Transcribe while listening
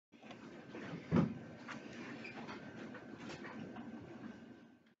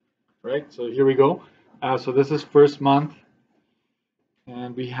right? So here we go. So this is first month,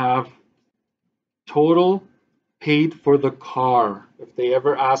 and we have total paid for the car. If they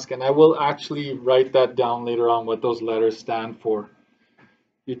ever ask, and I will actually write that down later on what those letters stand for.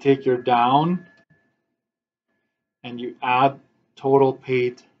 You take your down and you add total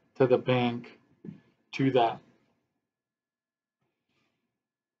paid to the bank to that.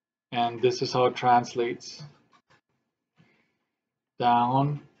 And this is how it translates.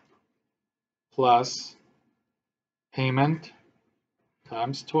 Down plus payment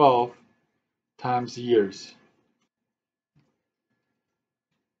times 12 times years.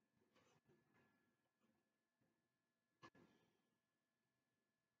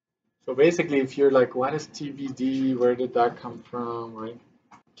 So basically, if you're like, what is TBD? Where did that come from, right?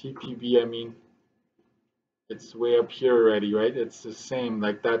 TPB, I mean, it's way up here already, right? It's the same.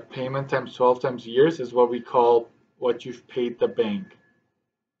 Like that payment times 12 times years is what we call what you've paid the bank.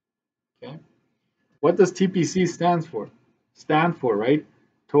 Okay. What does TPC stands for? Stand for, right?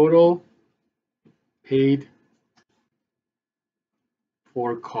 Total paid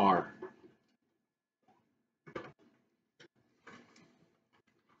for car.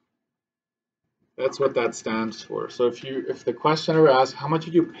 That's what that stands for. So if the questioner asks how much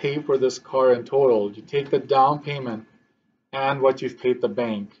did you pay for this car in total, you take the down payment and what you've paid the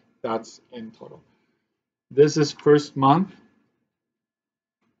bank. That's in total. This is first month.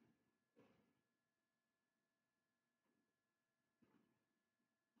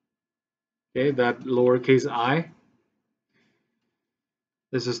 Okay, that lowercase I.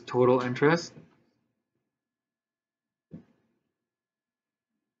 This is total interest.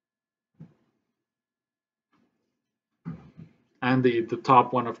 And the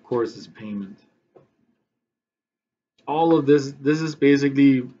top one, of course, is payment. All of this is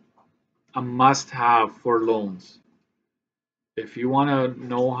basically a must-have for loans. If you want to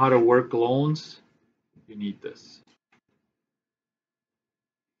know how to work loans, you need this.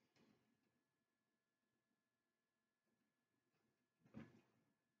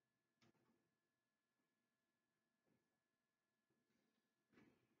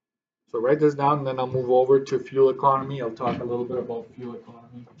 So write this down, and then I'll move over to fuel economy. I'll talk a little bit about fuel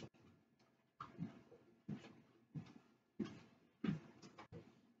economy.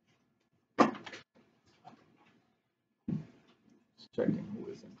 Just checking who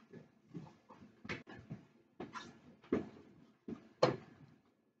isn't.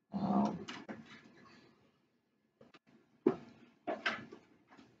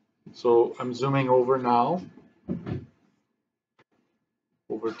 So I'm zooming over now,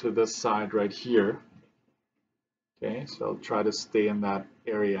 over to this side right here. Okay, so I'll try to stay in that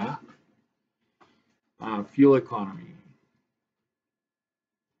area. Fuel economy.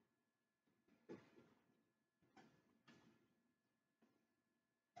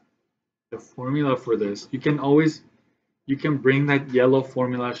 The formula for this, you can bring that yellow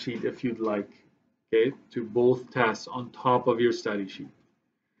formula sheet if you'd like, okay, to both tests on top of your study sheet.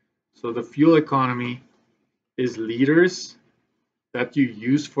 So the fuel economy is liters that you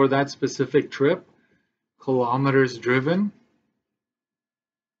use for that specific trip, kilometers driven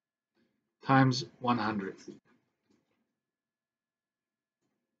times 100.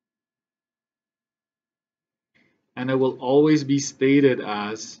 And it will always be stated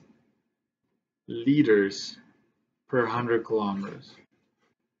as liters per 100 kilometers.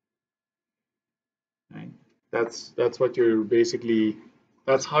 Right? That's what you're basically,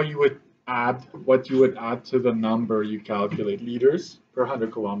 that's how you would add, what you would add to the number you calculate, liters per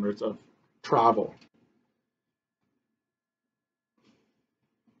 100 kilometers of travel.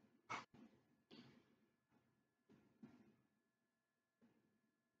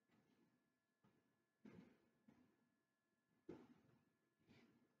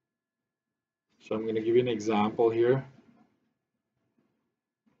 So I'm going to give you an example here.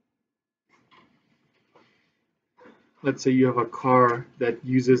 Let's say you have a car that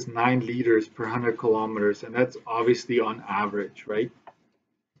uses 9 liters per 100 kilometers, and that's obviously on average, right?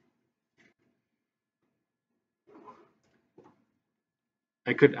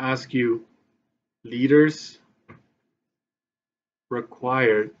 I could ask you liters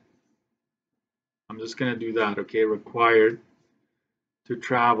required. I'm just going to do that, okay? Required to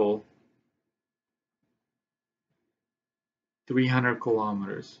travel 300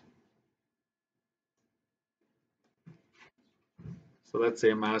 kilometers. So let's say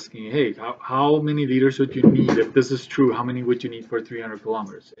I'm asking you, hey, how many liters would you need? If this is true, how many would you need for 300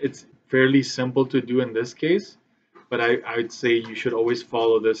 kilometers? It's fairly simple to do in this case, but I'd say you should always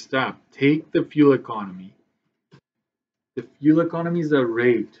follow this step. Take the fuel economy. The fuel economy is a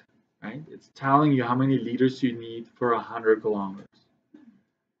rate, right? It's telling you how many liters you need for 100 kilometers.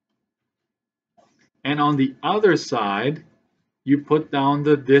 And on the other side, you put down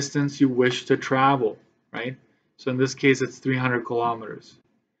the distance you wish to travel, right? So in this case, it's 300 kilometers.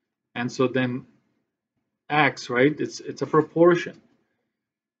 And so then x, right? It's a proportion.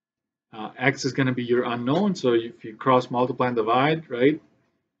 X is going to be your unknown. So if you cross multiply and divide, right?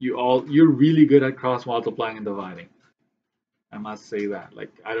 You're really good at cross multiplying and dividing. I must say that.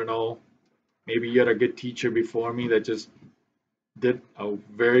 Like, I don't know, maybe you had a good teacher before me that just did a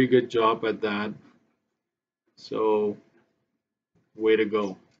very good job at that. So way to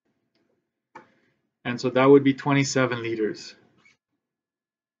go. And so that would be 27 liters.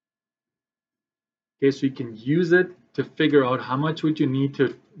 Okay, so you can use it to figure out how much would you need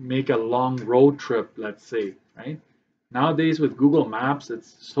to make a long road trip, let's say, right? Nowadays with Google Maps,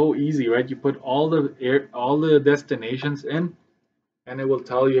 it's so easy, right? You put all the destinations in, and it will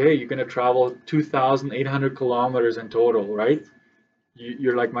tell you, hey, you're gonna travel 2,800 kilometers in total, right?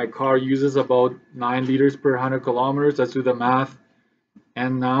 You're like, my car uses about 9 liters per 100 kilometers. Let's do the math.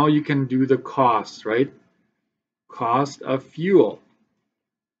 And now you can do the cost, right? Cost of fuel,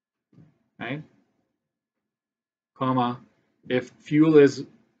 right? Comma, if fuel is,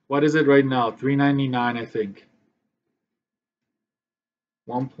 what is it right now? $3.99, I think.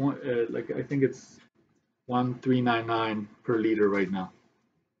 I think it's 1,399 per liter right now.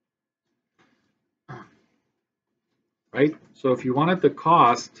 Right? So if you wanted the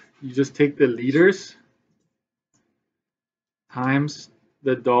cost, you just take the liters times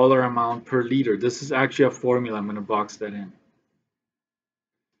the dollar amount per liter. This is actually a formula. I'm going to box that in.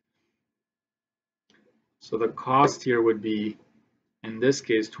 So the cost here would be, in this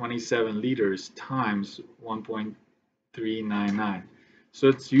case, 27 liters times 1.399. So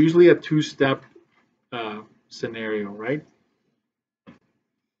it's usually a two-step scenario, right? I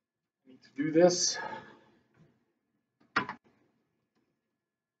need to do this.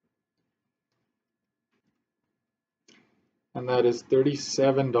 And that is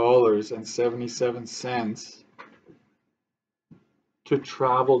 $37.77 to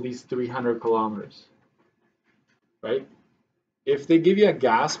travel these 300 kilometers, right? If they give you a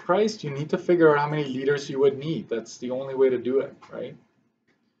gas price, you need to figure out how many liters you would need. That's the only way to do it, right?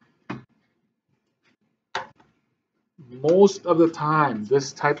 Most of the time,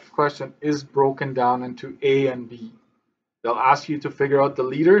 this type of question is broken down into A and B. They'll ask you to figure out the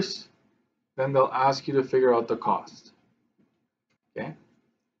liters, then they'll ask you to figure out the cost. Okay?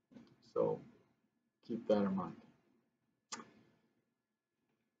 So keep that in mind.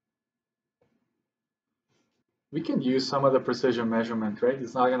 We can use some of the precision measurement, right?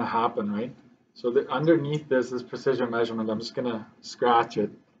 It's not going to happen, right? So underneath this is precision measurement. I'm just going to scratch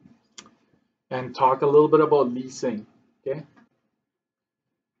it and talk a little bit about leasing, okay?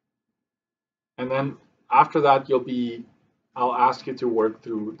 And then after that, I'll ask you to work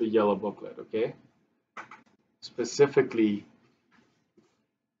through the yellow booklet, okay? Specifically,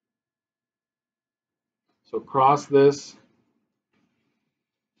 so cross this.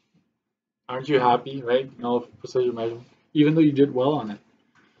 Aren't you happy, right? No precision measurement, even though you did well on it.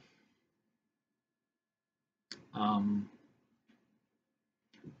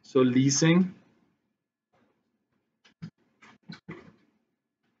 So leasing.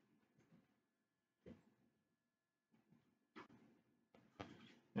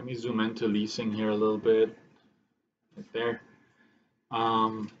 Let me zoom into leasing here a little bit. Right there.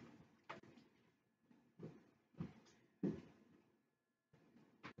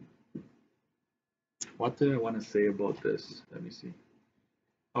 What did I want to say about this? Let me see.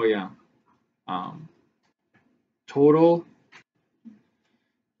 Oh yeah. Total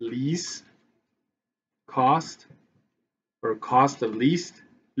lease cost, or cost of lease,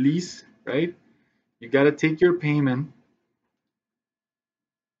 right? You got to take your payment.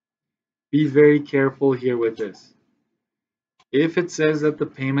 Be very careful here with this. If it says that the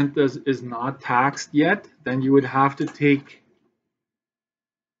payment is not taxed yet, then you would have to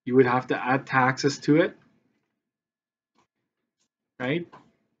add taxes to it, right?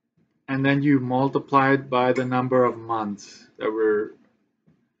 And then you multiply it by the number of months that we're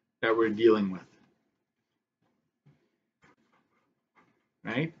dealing with,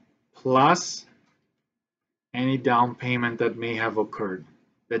 right? Plus any down payment that may have occurred.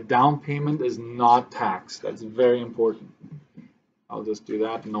 The down payment is not taxed. That's very important. I'll just do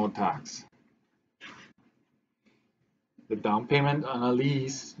that, no tax. The down payment on a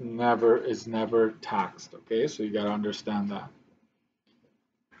lease is never taxed, okay? So you got to understand that.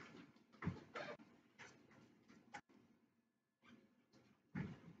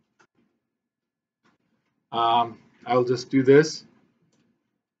 I'll just do this.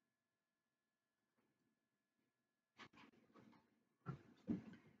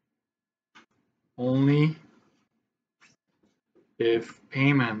 only if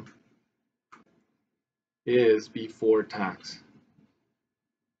payment is before tax.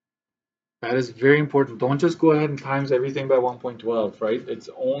 That is very important. Don't just go ahead and times everything by 1.12, right? It's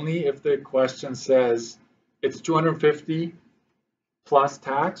only if the question says it's 250 plus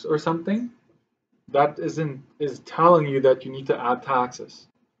tax or something, that is telling you that you need to add taxes.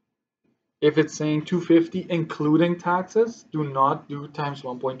 If it's saying 250 including taxes, do not do times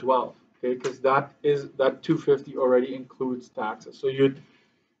 1.12, okay? Because that 250 already includes taxes. So you'd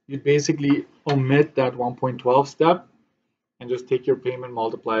basically omit that 1.12 step and just take your payment,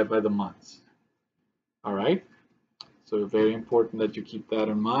 multiply it by the months. All right, so very important that you keep that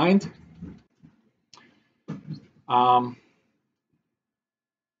in mind.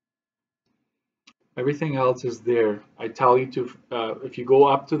 Everything else is there. I tell you to, if you go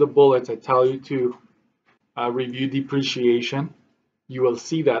up to the bullets, I tell you to review depreciation. You will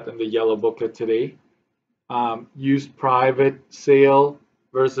see that in the yellow booklet today. Use private sale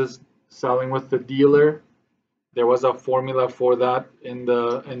versus selling with the dealer. There was a formula for that in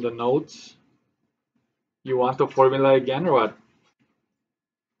the notes. You want the formula again or what?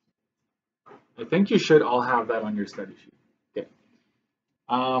 I think you should all have that on your study sheet. Okay.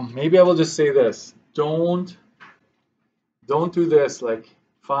 Maybe I will just say this. Don't do this, like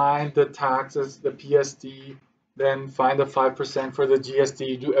find the taxes, the PST, then find the 5% for the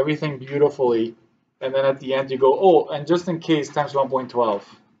GST, do everything beautifully, and then at the end you go, oh, and just in case times 1.12.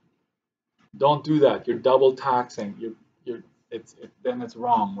 Don't do that. You're double taxing. Then it's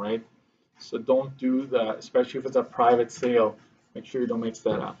wrong, right? So don't do that, especially if it's a private sale. Make sure you don't mix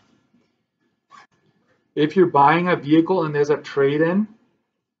that up. If you're buying a vehicle and there's a trade-in,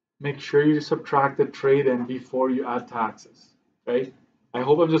 make sure you subtract the trade-in before you add taxes, right? I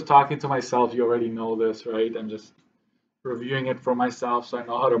hope I'm just talking to myself. You already know this, right? I'm just reviewing it for myself so I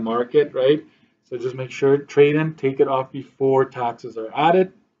know how to mark it, right? So just make sure trade-in, take it off before taxes are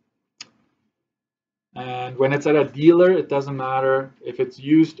added. And when it's at a dealer, it doesn't matter if it's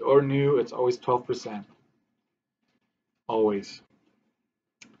used or new, it's always 12%. Always.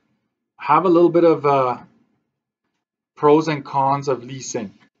 Have a little bit of pros and cons of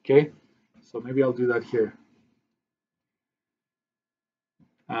leasing, okay? So maybe I'll do that here.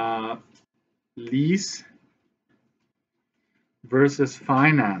 Lease versus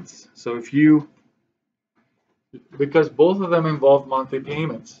finance. So if you, because both of them involve monthly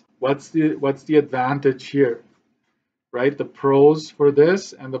payments, what's the advantage here, right? The pros for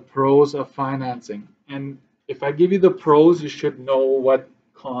this and the pros of financing. And if I give you the pros, you should know what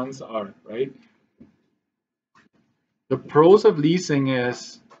cons are, right? The pros of leasing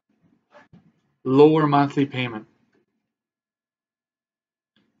is lower monthly payment,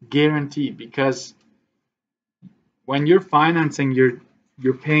 guaranteed, because when you're financing,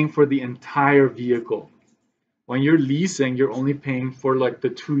 you're paying for the entire vehicle. When you're leasing, you're only paying for like the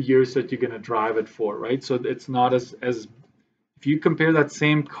 2 years that you're going to drive it for, right? So it's not as if you compare that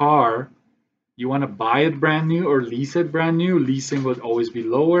same car, you want to buy it brand new or lease it brand new, leasing would always be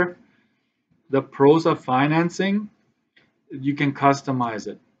lower. The pros of financing, you can customize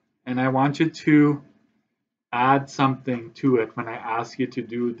it. And I want you to add something to it when I ask you to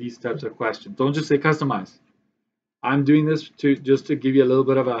do these types of questions. Don't just say customize. I'm doing this just to give you a little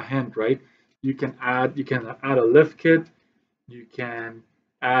bit of a hint, right? You can add a lift kit, you can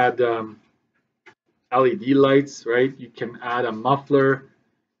add LED lights, right? You can add a muffler,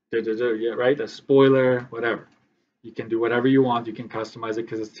 yeah, right? A spoiler, whatever. You can do whatever you want. You can customize it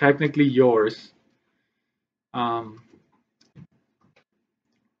because it's technically yours.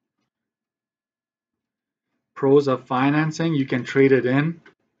 Pros of financing, you can trade it in,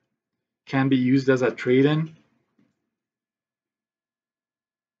 can be used as a trade-in.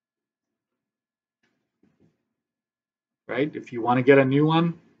 Right? If you want to get a new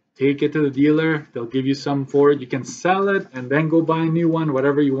one, take it to the dealer. They'll give you some for it. You can sell it and then go buy a new one,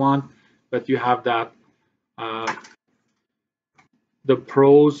 whatever you want. But you have that. The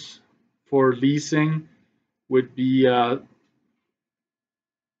pros for leasing would be, what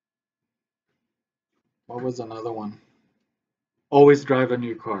was another one? Always drive a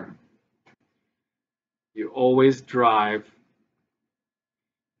new car. You always drive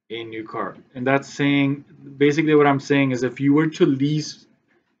a new car. And that's saying, basically what I'm saying is if you were to lease,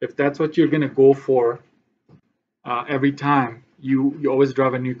 if that's what you're going to go for every time, you always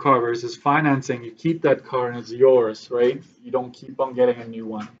drive a new car, versus financing, you keep that car and it's yours, right? You don't keep on getting a new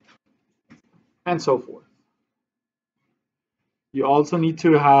one, and so forth. You also need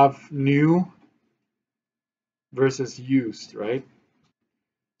to have new versus used, right?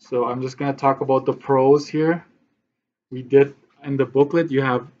 So I'm just going to talk about the pros here. We did in the booklet, you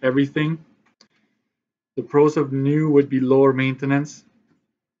have everything. The pros of new would be lower maintenance,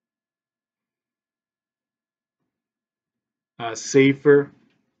 safer.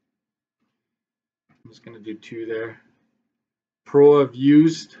 I'm just going to do 2 there. Pro of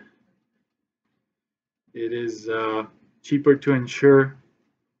used, it is cheaper to insure.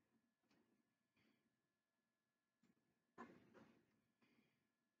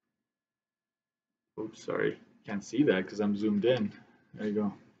 Oops, sorry, can't see that because I'm zoomed in. There you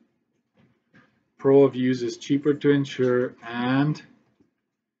go. Pro of use is cheaper to insure and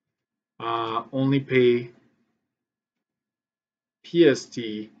only pay PST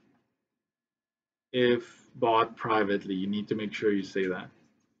if bought privately. You need to make sure you say that.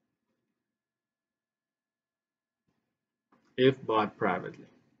 If bought privately.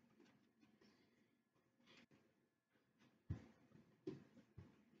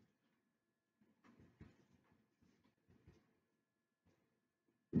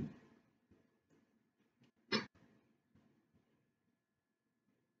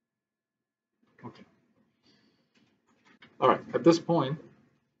 Okay. All right, at this point,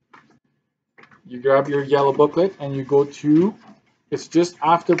 you grab your yellow booklet and you go to, it's just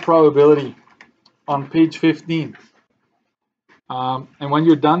after probability on page 15. And when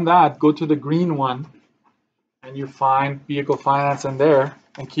you're done that, go to the green one and you find vehicle finance in there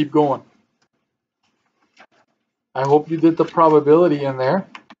and keep going. I hope you did the probability in there.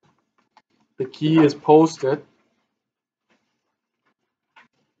 The key is posted.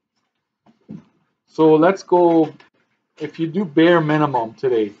 So let's go, if you do bare minimum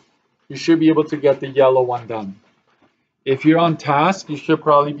today, you should be able to get the yellow one done. If you're on task, you should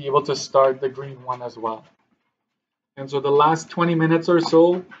probably be able to start the green one as well. And so the last 20 minutes or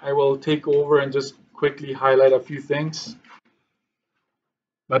so, I will take over and just quickly highlight a few things.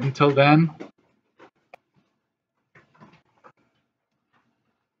 But until then,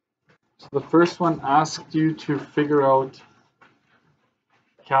 so the first one asked you to figure out,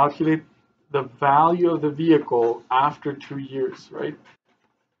 calculate the value of the vehicle after 2 years, right?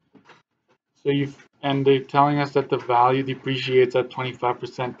 So and they're telling us that the value depreciates at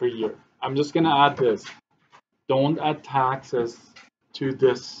 25% per year. I'm just going to add this. Don't add taxes to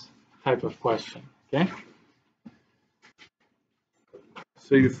this type of question, okay?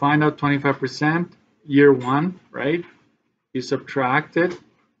 So you find out 25% year 1, right? You subtract it.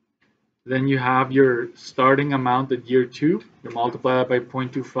 Then you have your starting amount at year 2. You multiply that by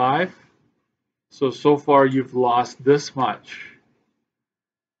 0.25. So far you've lost this much,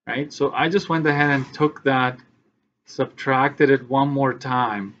 right? So I just went ahead and took that, subtracted it one more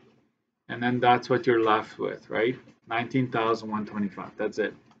time, and then that's what you're left with, right? 19,125. That's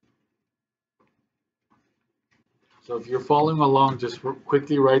it. So if you're following along, just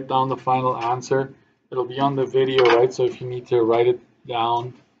quickly write down the final answer. It'll be on the video, right? So if you need to write it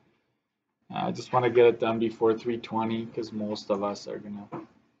down, I just want to get it done before 3:20 because most of us are going to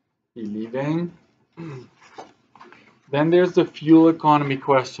be leaving. Then there's the fuel economy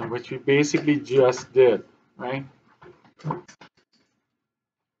question, which we basically just did, right?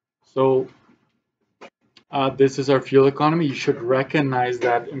 So this is our fuel economy. You should recognize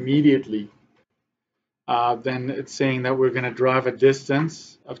that immediately. Then it's saying that we're going to drive a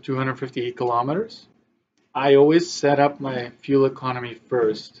distance of 258 kilometers. I always set up my fuel economy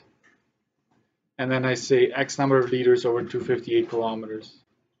first. And then I say X number of liters over 258 kilometers.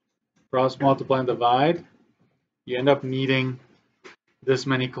 Cross multiply and divide. You end up needing this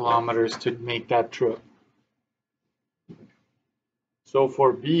many kilometers to make that trip. So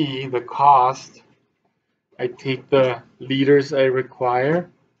for B, the cost, I take the liters I require,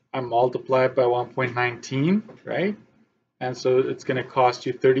 I multiply it by 1.19, right? And so it's going to cost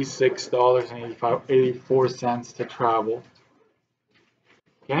you $36.84 to travel.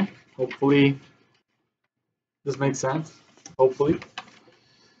 Okay, hopefully this makes sense, hopefully.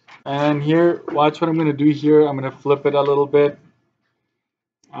 And here, watch what I'm going to do here. I'm going to flip it a little bit.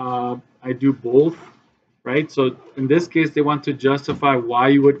 I do both, right? So in this case, they want to justify why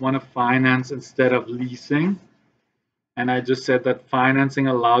you would want to finance instead of leasing. And I just said that financing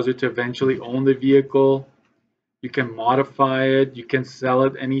allows you to eventually own the vehicle. You can modify it. You can sell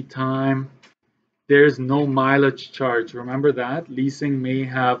it anytime. There's no mileage charge. Remember that? Leasing may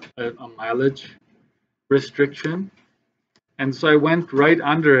have a mileage restriction. And so I went right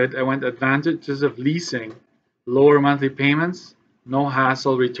under it. I went advantages of leasing, lower monthly payments, no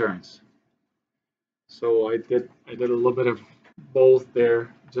hassle returns. So I did a little bit of both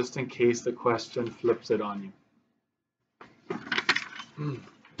there, just in case the question flips it on you.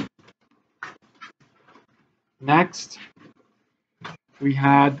 Next, we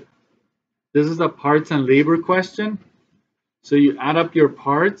had, this is a parts and labor question. So you add up your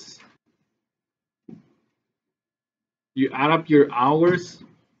parts you add up your hours.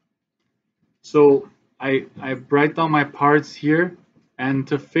 So I write down my parts here, and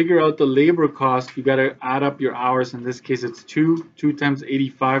to figure out the labor cost, you got to add up your hours. In this case, it's 2 times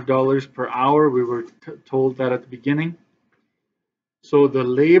 $85 per hour. We were told that at the beginning. So the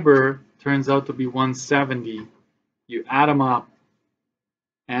labor turns out to be 170. You add them up,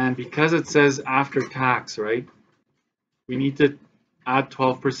 and because it says after tax, right, we need to add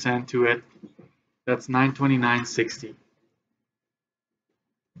 12% to it. That's 929.60.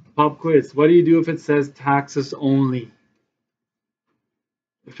 Pop quiz. What do you do if it says taxes only?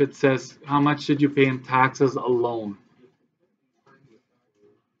 If it says how much did you pay in taxes alone?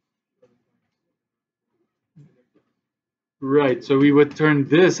 Right, so we would turn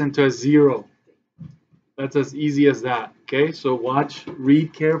this into a 0. That's as easy as that. Okay, so watch,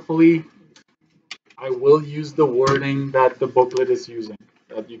 read carefully. I will use the wording that the booklet is using,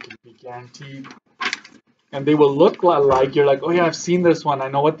 that you can be guaranteed. And they will look like you're like, oh yeah, I've seen this one. I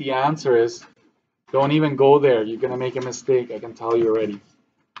know what the answer is. Don't even go there. You're going to make a mistake. I can tell you already.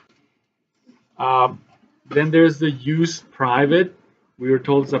 Then there's the used private. We were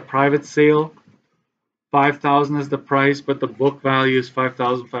told it's a private sale. 5,000 is the price, but the book value is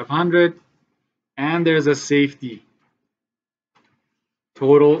 5,500. And there's a safety.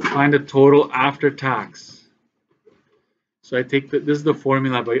 Total, find a total after tax. So I take this is the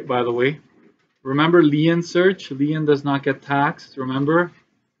formula, by the way. Remember lien search? Lien does not get taxed, remember?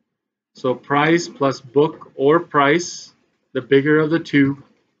 So price plus book or price, the bigger of the two.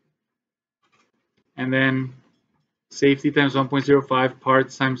 And then safety times 1.05,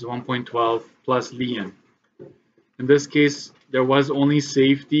 parts times 1.12 plus lien. In this case, there was only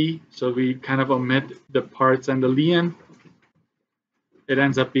safety, so we kind of omit the parts and the lien. It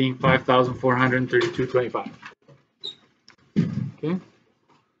ends up being 5,432.25. Okay.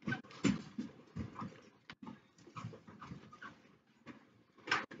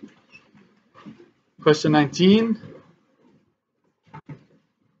 Question 19.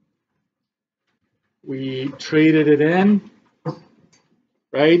 We traded it in,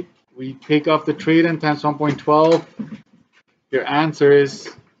 right? We take off the trade-in times 1.12. Your answer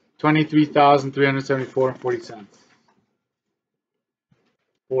is 23,374.40 cents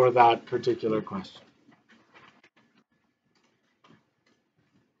for that particular question.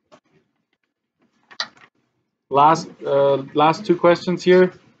 Last two questions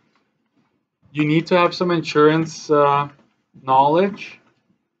here. You need to have some insurance knowledge.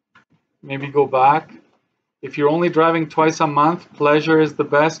 Maybe go back. If you're only driving twice a month, Pleasure is the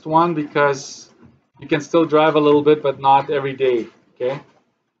best one because you can still drive a little bit, but not every day. Okay.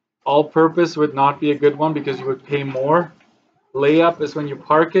 All-purpose would not be a good one because you would pay more. Layup is when you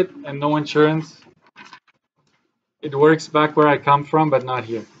park it and no insurance. It works back where I come from, but not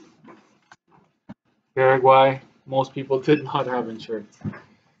here. Paraguay, most people did not have insurance.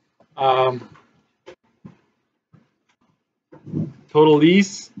 Total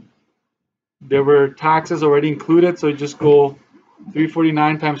lease, there were taxes already included, so you just go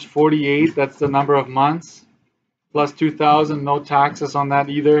 349 times 48, that's the number of months, plus 2,000, no taxes on that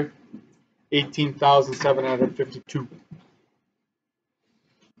either, 18,752.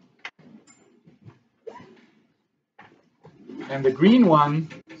 And the green one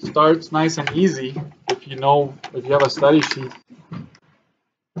starts nice and easy if you have a study sheet.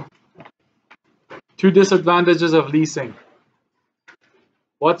 2 disadvantages of leasing.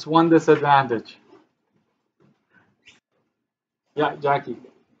 What's one disadvantage? Yeah, Jackie.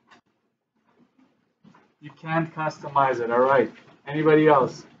 You can't customize it, all right. Anybody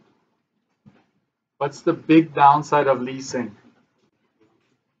else? What's the big downside of leasing?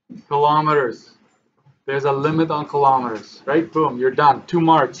 Kilometers. There's a limit on kilometers, right? Boom, you're done. 2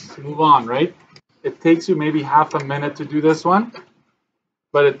 marks, move on, right? It takes you maybe half a minute to do this one,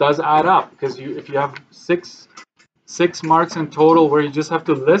 but it does add up because if you have six marks in total where you just have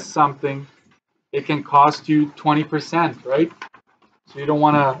to list something, it can cost you 20%, right? So you don't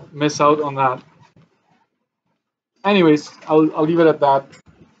want to miss out on that. Anyways, I'll leave it at that.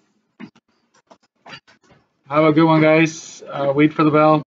 Have a good one, guys. Wait for the bell.